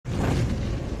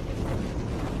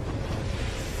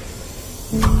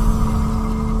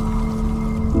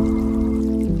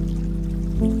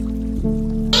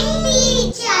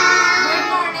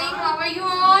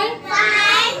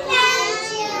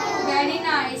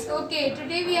Okay,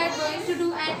 today we are going to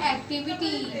do an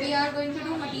activity. We are going to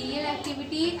do material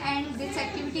activity, and this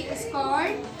activity is called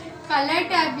color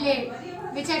tablet.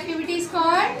 Which activity is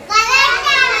called?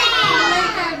 Color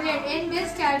tablet. In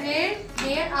this tablet,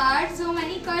 there are so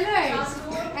many colors,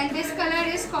 and this color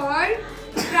is called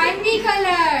primary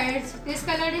colors. This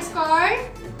color is called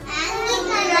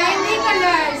primary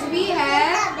colors. We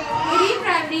have three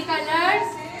primary colors.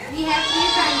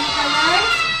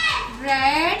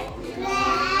 Red,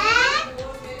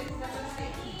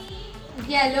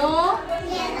 yellow,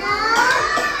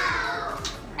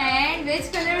 and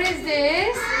which color is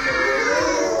this?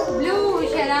 Blue.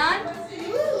 Sharan?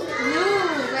 Blue.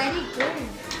 Very good.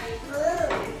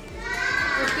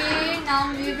 Okay, now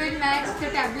we will match the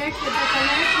tablets with the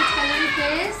colors. Which color is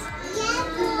this?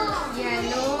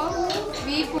 Yellow.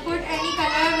 We put any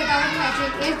color without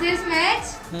matching. Is this match?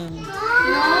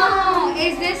 No.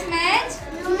 Is this match?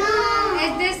 No.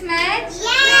 Is this match?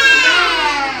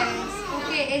 Yes.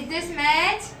 Okay, is this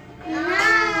match? No.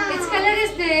 Which color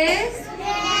is this?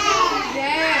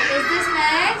 Red. Is this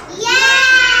match? Yes.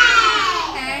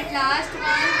 And last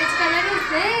one, which color is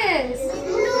this?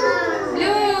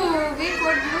 Blue. We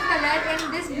put blue color in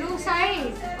this blue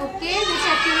side. Okay, which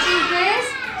activity is this?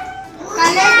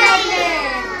 Color tablet.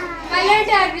 Color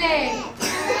tablet.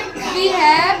 We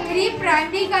have three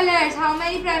primary colors. How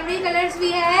many primary colors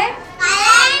we have?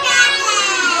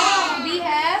 We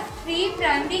have three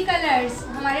primary colors.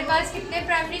 हमारे पास कितने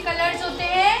primary colors होते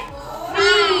हैं?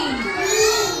 Three.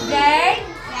 Red,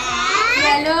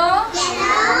 yellow,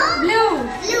 blue.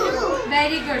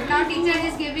 Very good. Now teacher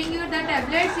is giving you the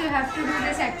tablets. You have to do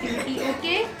this activity.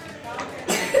 Okay?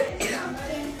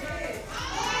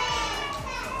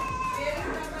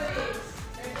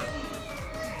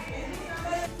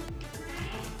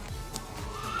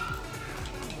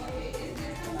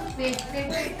 Wait.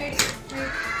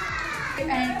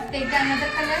 And take the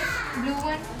another color, blue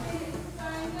one.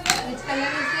 Which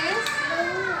color is this?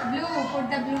 Blue. Put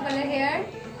the blue color here.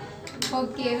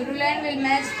 Okay, Rulan will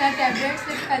match the tablets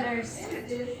with colors.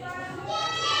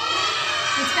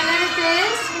 Which color is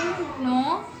this? No.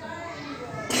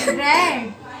 Red.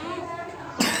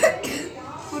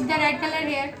 Put the red color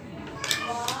here.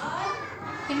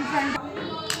 In front.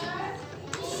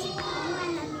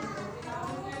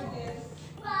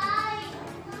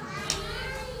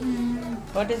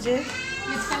 What is it?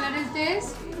 Which color is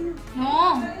this? No.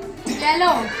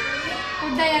 Yellow.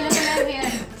 Put the yellow color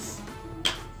here.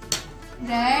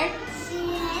 Red.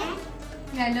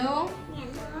 Yellow.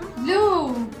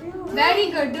 Blue. Very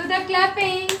good. Do the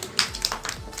clapping.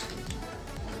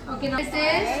 Okay, now this is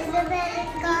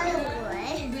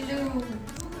blue.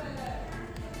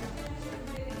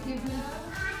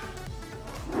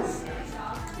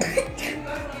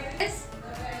 This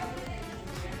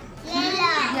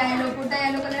yellow. Put the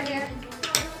yellow color here.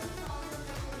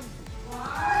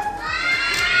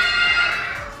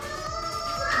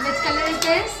 Which color is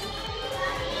this?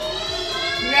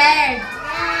 Red.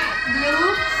 Blue.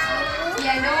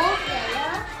 Yellow.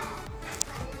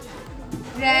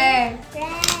 Red.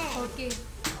 Okay.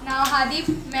 Now Hadi,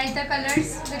 match the colors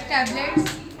with tablets.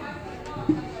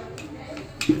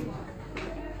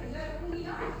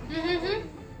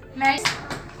 Match.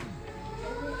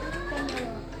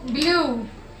 Blue.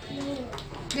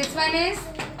 This one is?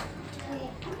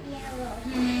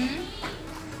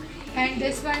 And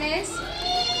this one is?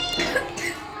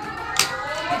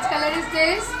 Which color is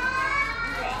this?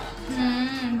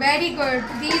 Very good.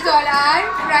 These all are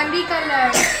primary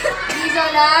colors. These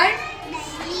all are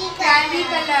primary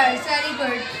colors. Very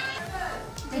good.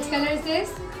 Which color is this?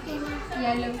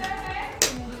 Yellow.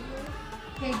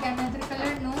 Take another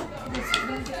color. No. This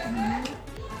one.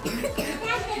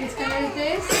 Which color is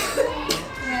this?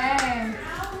 Red.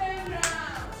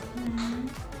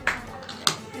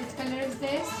 Which color is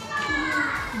this?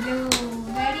 Blue.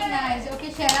 Very nice. Okay,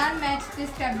 Sharan, match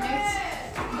these tablets.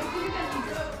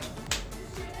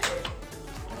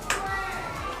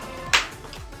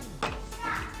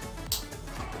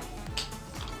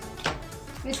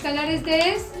 Which color is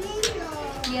this?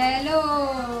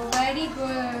 Yellow. Very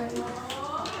good.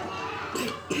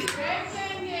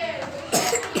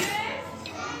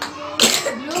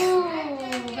 Blue.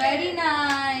 Very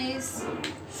nice.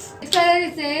 Which color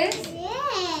is this?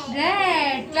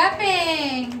 Red.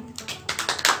 Clapping.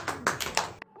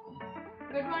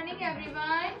 Good morning,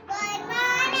 everyone. Good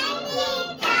morning,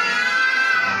 teacher.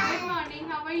 Good morning.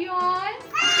 How are you all?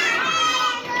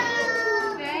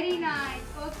 Very nice.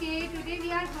 Okay, today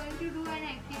we are going to do an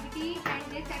activity, and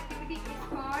this activity is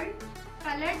called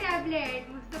color tablet.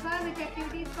 Mustafa, which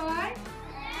activity is called?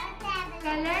 Color tablet.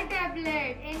 Color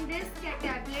tablet. In this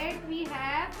tablet we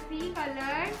have 3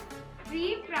 colors,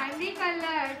 3 primary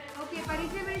colors. Okay,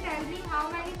 Parijay will tell me how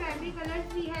many primary colors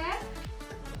we have.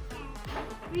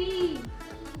 3.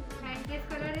 And this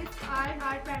color is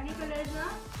our primary colors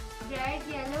now. Red,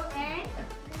 yellow and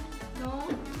no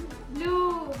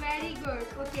blue. Very good.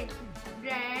 Okay.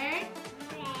 Red.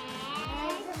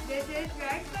 This is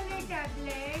red color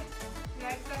tablet.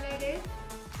 Red color is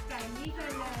primary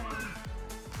color.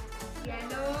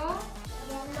 Yellow.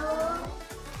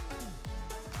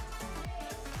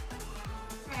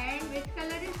 And which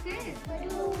color is this?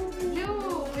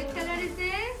 Blue. Which color is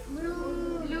this?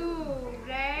 Blue.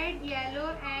 Red, yellow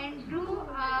and blue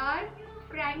are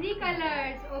primary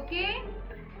colors. Okay?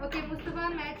 Okay, Mustafa,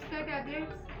 match the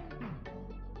tablets.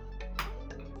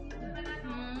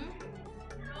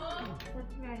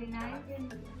 That's very nice.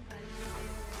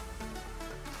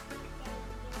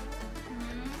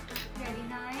 Very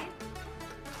nice.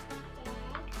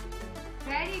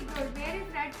 Very good. Where is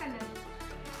red color?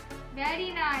 Very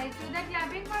nice. Do the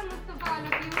clapping for Mustafa, all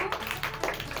of you.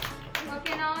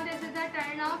 Okay, now this is the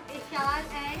turn of Ishal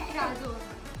and Shazur.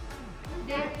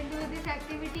 They will do this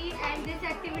activity, and this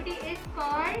activity is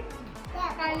called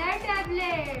color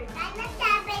tablet.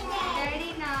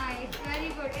 Very nice. Very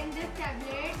good. In this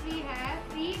tablet we have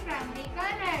 3 primary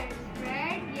colors,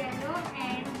 red, yellow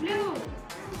and blue.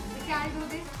 We shall do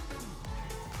this.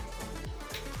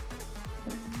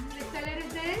 Which color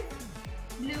is this?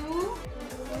 Blue.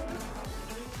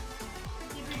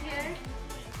 Keep it here.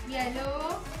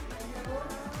 Yellow.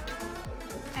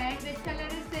 And which color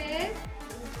is this?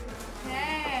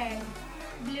 Red.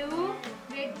 Blue.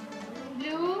 Red.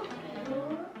 Blue.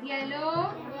 Yellow.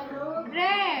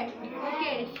 Red.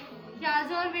 Okay.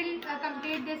 Shazor will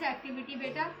complete this activity,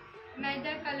 beta. Match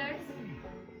the colors.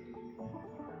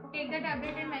 Take the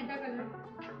tablet and match the color.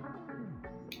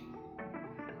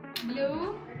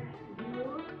 Blue.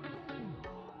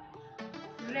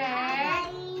 Red.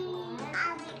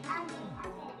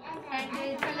 And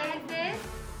which color is this?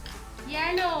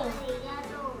 Yellow.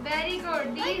 Very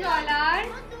good. These all are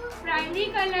primary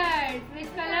colors.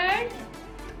 Which colors?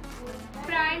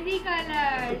 Primary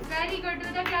colors. Very good. Do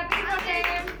the clapping for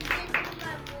them.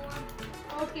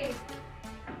 Okay.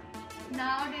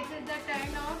 Now this is the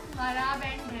turn of Marab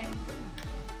and Ren.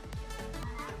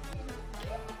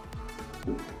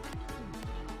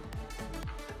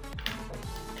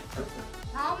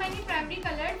 How many primary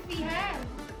colors we have?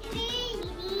 3.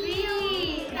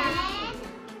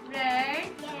 Red.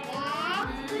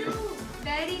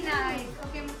 Very nice.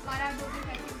 Okay, Marab, do this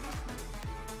activity.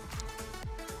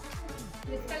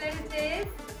 Which color is this?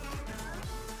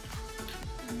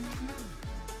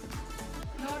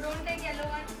 No, don't take yellow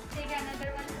one. Take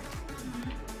another one.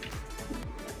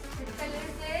 Which color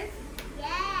is this?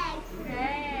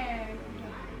 Red.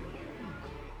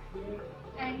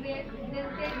 And take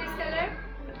this color.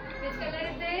 Which color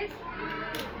is this?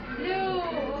 Blue.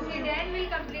 Okay, then we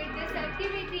complete this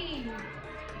activity.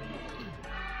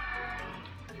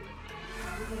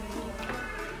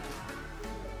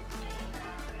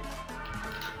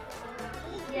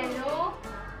 Yellow.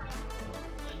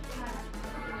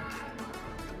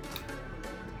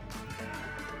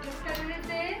 Which color is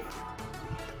this?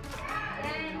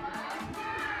 And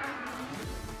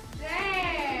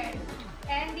red.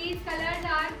 And these colors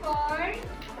are called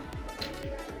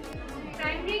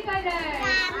primary colors.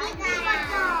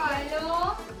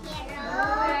 Yellow,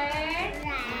 red,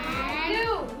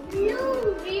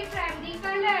 blue. 3 primary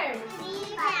colors.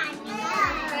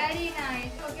 Very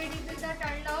nice. Okay, this is the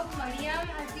turn of Mariam,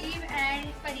 Hasib and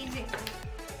Parijay.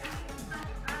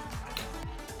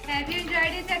 Have you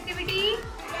enjoyed this activity?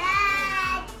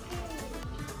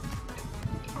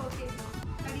 Okay.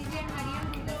 Parijay and Mariam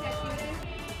do this activity.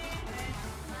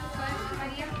 First,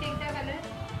 Mariam, take the color.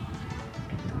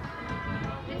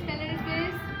 Which color is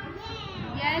this?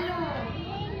 Yellow.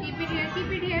 Keep it here.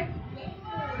 Keep it here.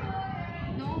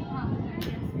 No?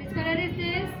 Yes. Which color is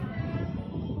this?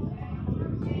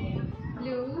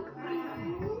 Blue.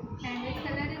 And which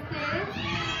color is this?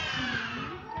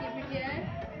 Keep it here.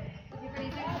 Okay,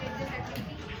 please take this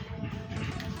activity.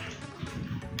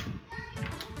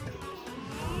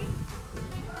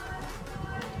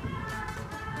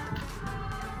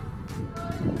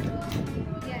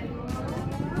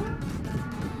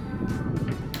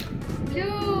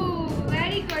 Blue.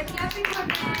 Very good. Clapping for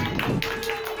them.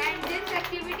 And this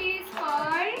activity is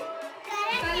called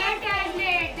color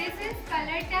tablet. This is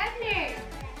color tablet.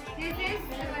 This is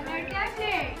color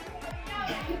tablet.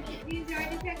 Did you enjoy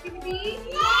this activity?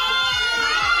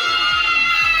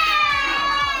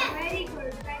 Very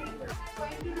good. Very good. I'm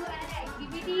going to do an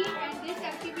activity, and this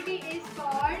activity is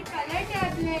called color tablet.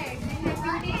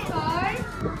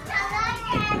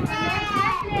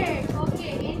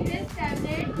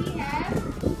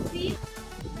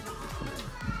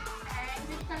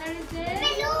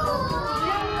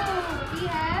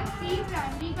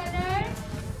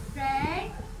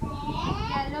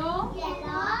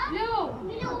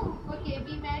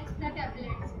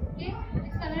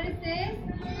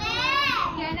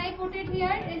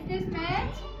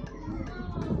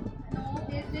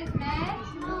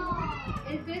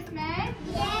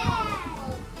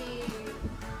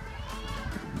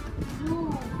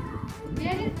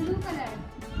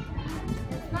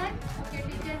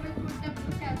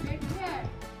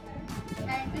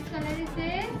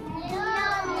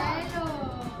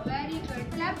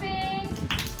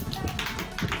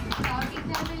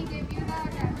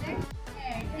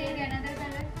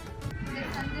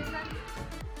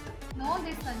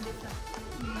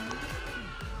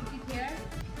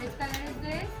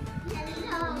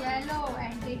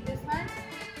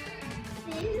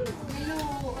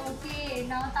 Blue. Okay.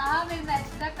 Now Taha will match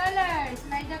the colors.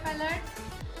 Match the colors.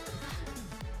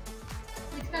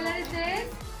 Which color is this?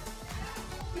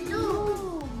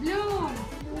 Blue. Blue.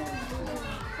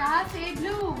 Taha, say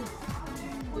blue.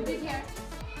 Put it here.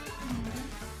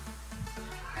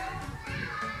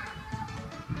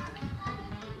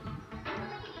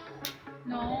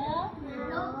 No.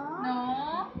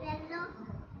 No. Yellow.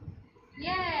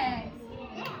 Yes.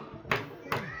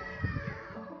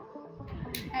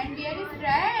 And where is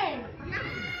red?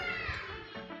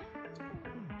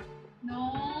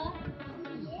 No.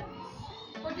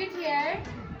 Put it here.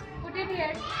 Put it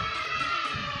here.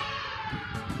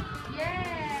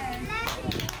 Yes.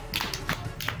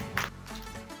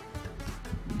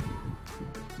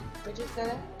 Which is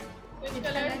color? Which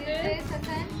color is this,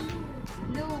 Hassan?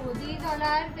 Blue. These all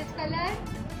are which color?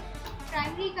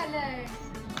 Primary colors.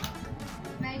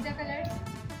 Match the colors.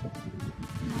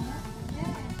 No.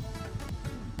 Yes.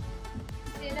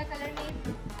 Say the color name.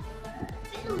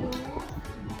 Blue.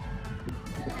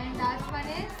 And last one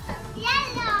is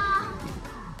Yellow.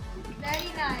 very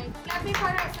nice. Clap it for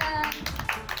Hassan.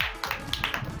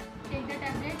 Take the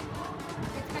tablet.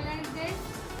 Which color is this?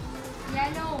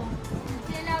 Yellow.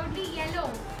 Say loudly yellow.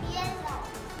 Yellow.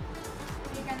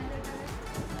 Take another color.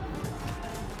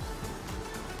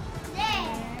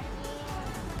 Red.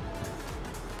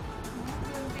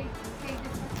 No, take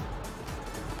this one.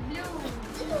 Blue.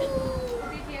 Blue.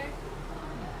 Put it here.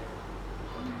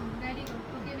 Very good.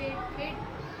 Okay, wait.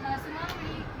 Now Suma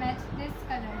will match these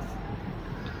colors.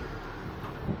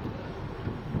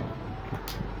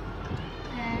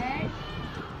 Red.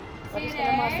 What Say is color?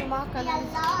 red. Masuma color?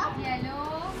 Yellow.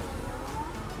 Yellow.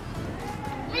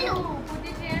 Blue. Put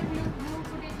it here. Blue.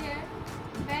 Put it here.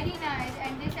 Very nice.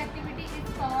 And this activity is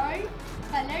called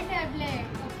color tablet.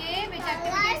 Okay. Which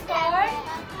activity is called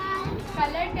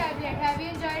color tablet? Have you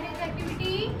enjoyed this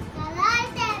activity? Color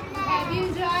tablet. Have you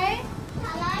enjoyed?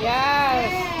 Color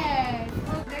Yes. Yes.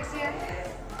 Next here.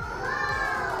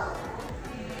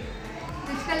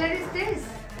 Which color is this?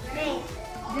 red.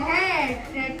 Red.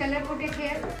 Red color. Put it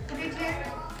here. Put it here.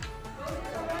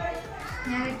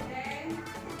 Yeah.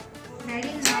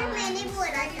 Very nice. Many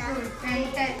Very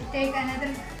good. And take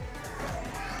another.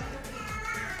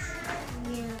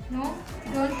 No,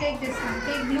 don't take this one.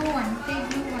 Take blue one. Take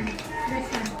blue one. This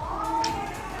one.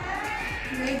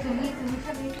 Wait,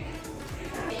 Tumisha, wait.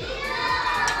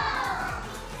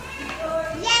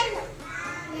 Yellow.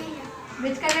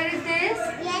 Which color is this?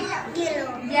 Yellow.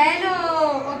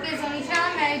 Yellow. Okay, Sonisha,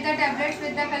 match the tablets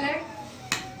with the color.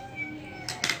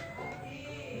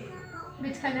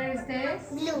 Which color is this?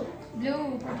 Blue. Blue.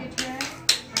 Put it here.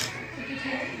 Put it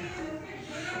here.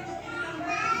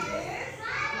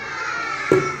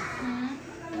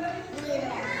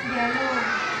 Yellow.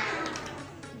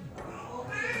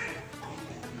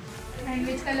 And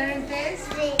which color is this?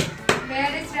 Red.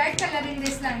 Where is red color in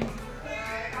this line?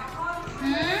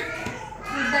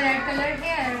 Put the red color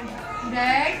here.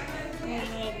 Red.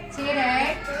 Say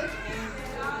red.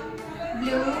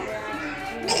 Blue.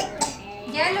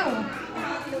 Yellow.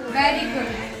 Very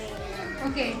good.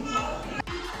 Okay.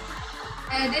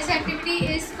 This activity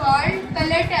is called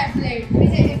color tablet.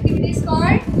 This activity is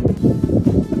called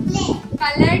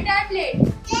color tablet.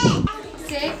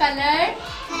 Say color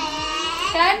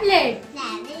tablet.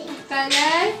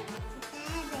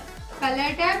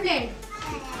 Color tablet.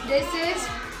 This is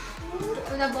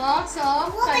the box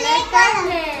of color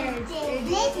tablets.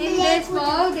 In this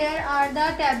box there are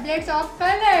the tablets of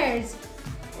colors.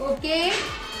 Okay.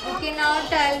 Okay, now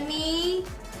tell me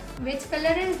which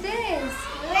color is this?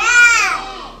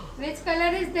 Which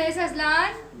color is this,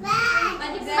 Aslan?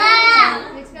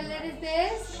 Which color is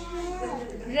this?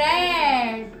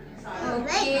 Red.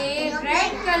 Okay,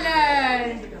 red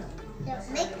color.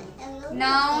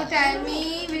 Now tell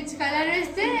me which color is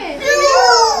this?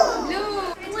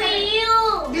 Blue.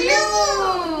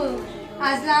 Blue.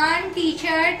 Aslan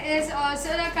t-shirt is also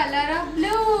the color of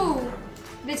blue.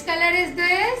 Which color is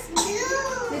this?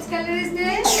 Which color is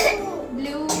this?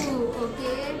 Blue.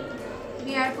 Okay.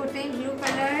 We are putting blue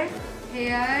color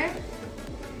here.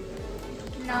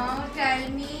 Now tell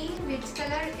me which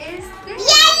color is this?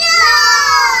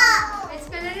 Which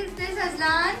color is this,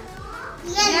 Aslan?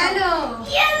 Yellow.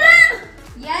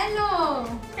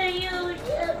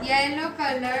 Yellow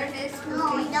color is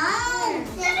putting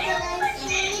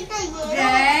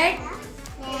red,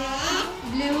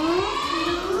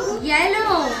 blue,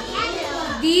 yellow.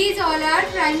 These all are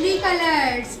primary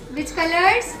colors. Which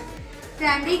colors?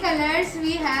 Primary colors.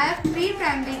 We have three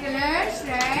primary colors: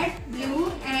 red,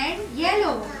 blue, and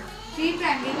yellow. Three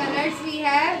primary colors we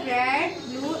have: red,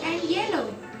 blue, and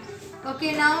yellow.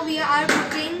 Okay, now we are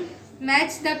putting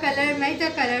Match the color. Match the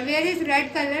color. Where is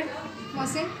red color?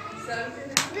 Mohsin?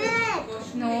 Red.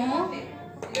 No.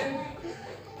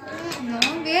 No.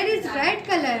 Where is red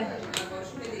color?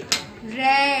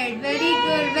 Red. Very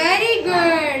good. Very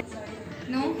good.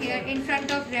 No. Here in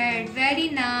front of red. Very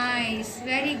nice.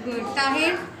 Very good.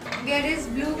 Tahir, where is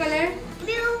blue color?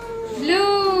 Blue.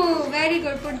 Blue. Very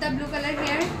good. Put the blue color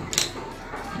here.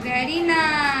 Very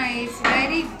nice.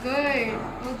 Very good.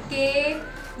 Okay.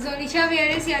 Zonisha, where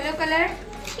is yellow color?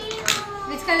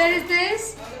 Which color is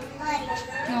this?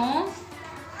 No.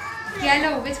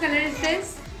 Yellow. Which color is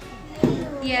this?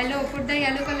 Yellow. Put the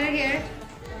yellow color here.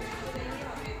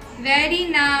 Very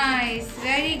nice.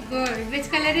 Very good.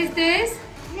 Which color is this?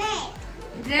 Red.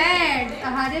 Red.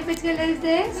 Ahadif, which color is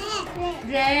this? Red.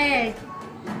 Red.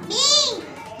 Pink.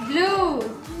 Blue.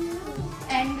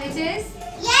 And which is?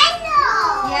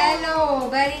 Yellow. Yellow.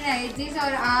 Very nice. These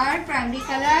are our primary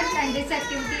colors and this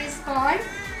activity is called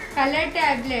color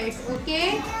tablets.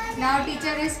 Okay. Now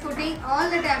teacher is putting all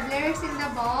the tablets in the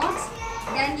box.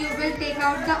 Then you will take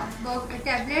out the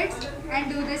tablets and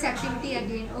do this activity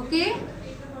again. Okay.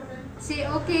 Say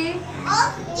okay.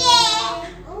 Okay.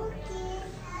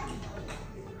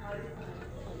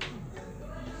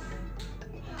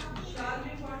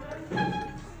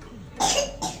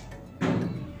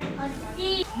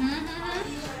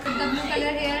 Put the blue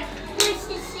color here. This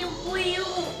is blue.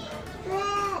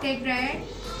 Take red.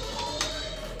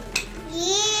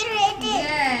 Here it is.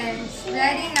 Yes.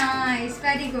 Very nice.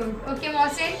 Very good. Okay,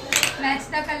 Mohsin. Match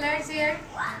the colors here.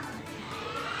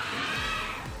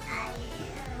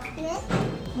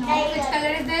 No. Which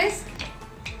color is this?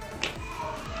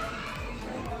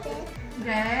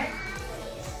 Red.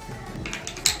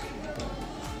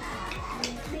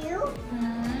 Blue.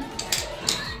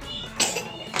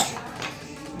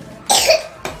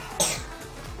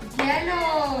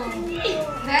 Yellow.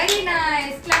 Very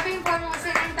nice. Clapping for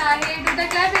Mohsin and Tahir. Do the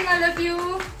clapping, all of you.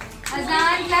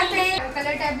 Azan, clapping.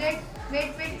 Color tablet.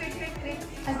 Wait.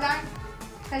 Azan,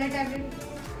 color tablet.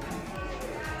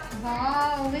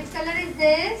 Wow. Which color is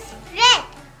this? Red.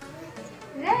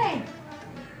 Red.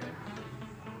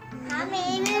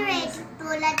 Maybe red.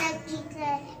 Tola the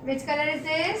teacher. Which color is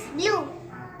this? Blue.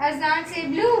 Azan, say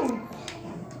blue.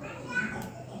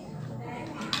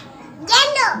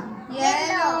 Yellow.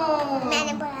 Yellow.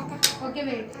 मैंने बोला था. Okay,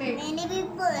 wait. मैंने भी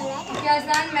बोला था. Okay,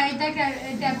 Azan, match the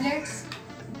tablets.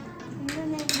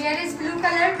 Where is blue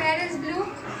color? Where is blue?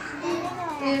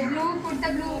 Blue. Put the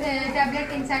blue tablet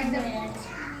inside the.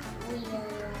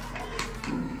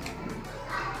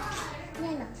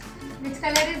 Which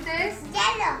color is this?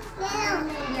 Yellow.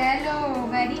 Yellow.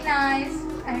 Very nice.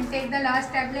 And take the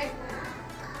last tablet.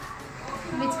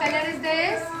 Which color is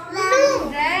this? Blue.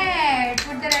 Red.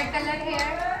 Put the red color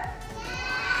here.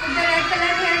 Put the red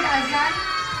color here, Azan.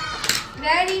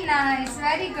 Very nice.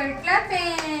 Very good.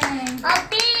 Clapping.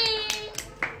 Happy.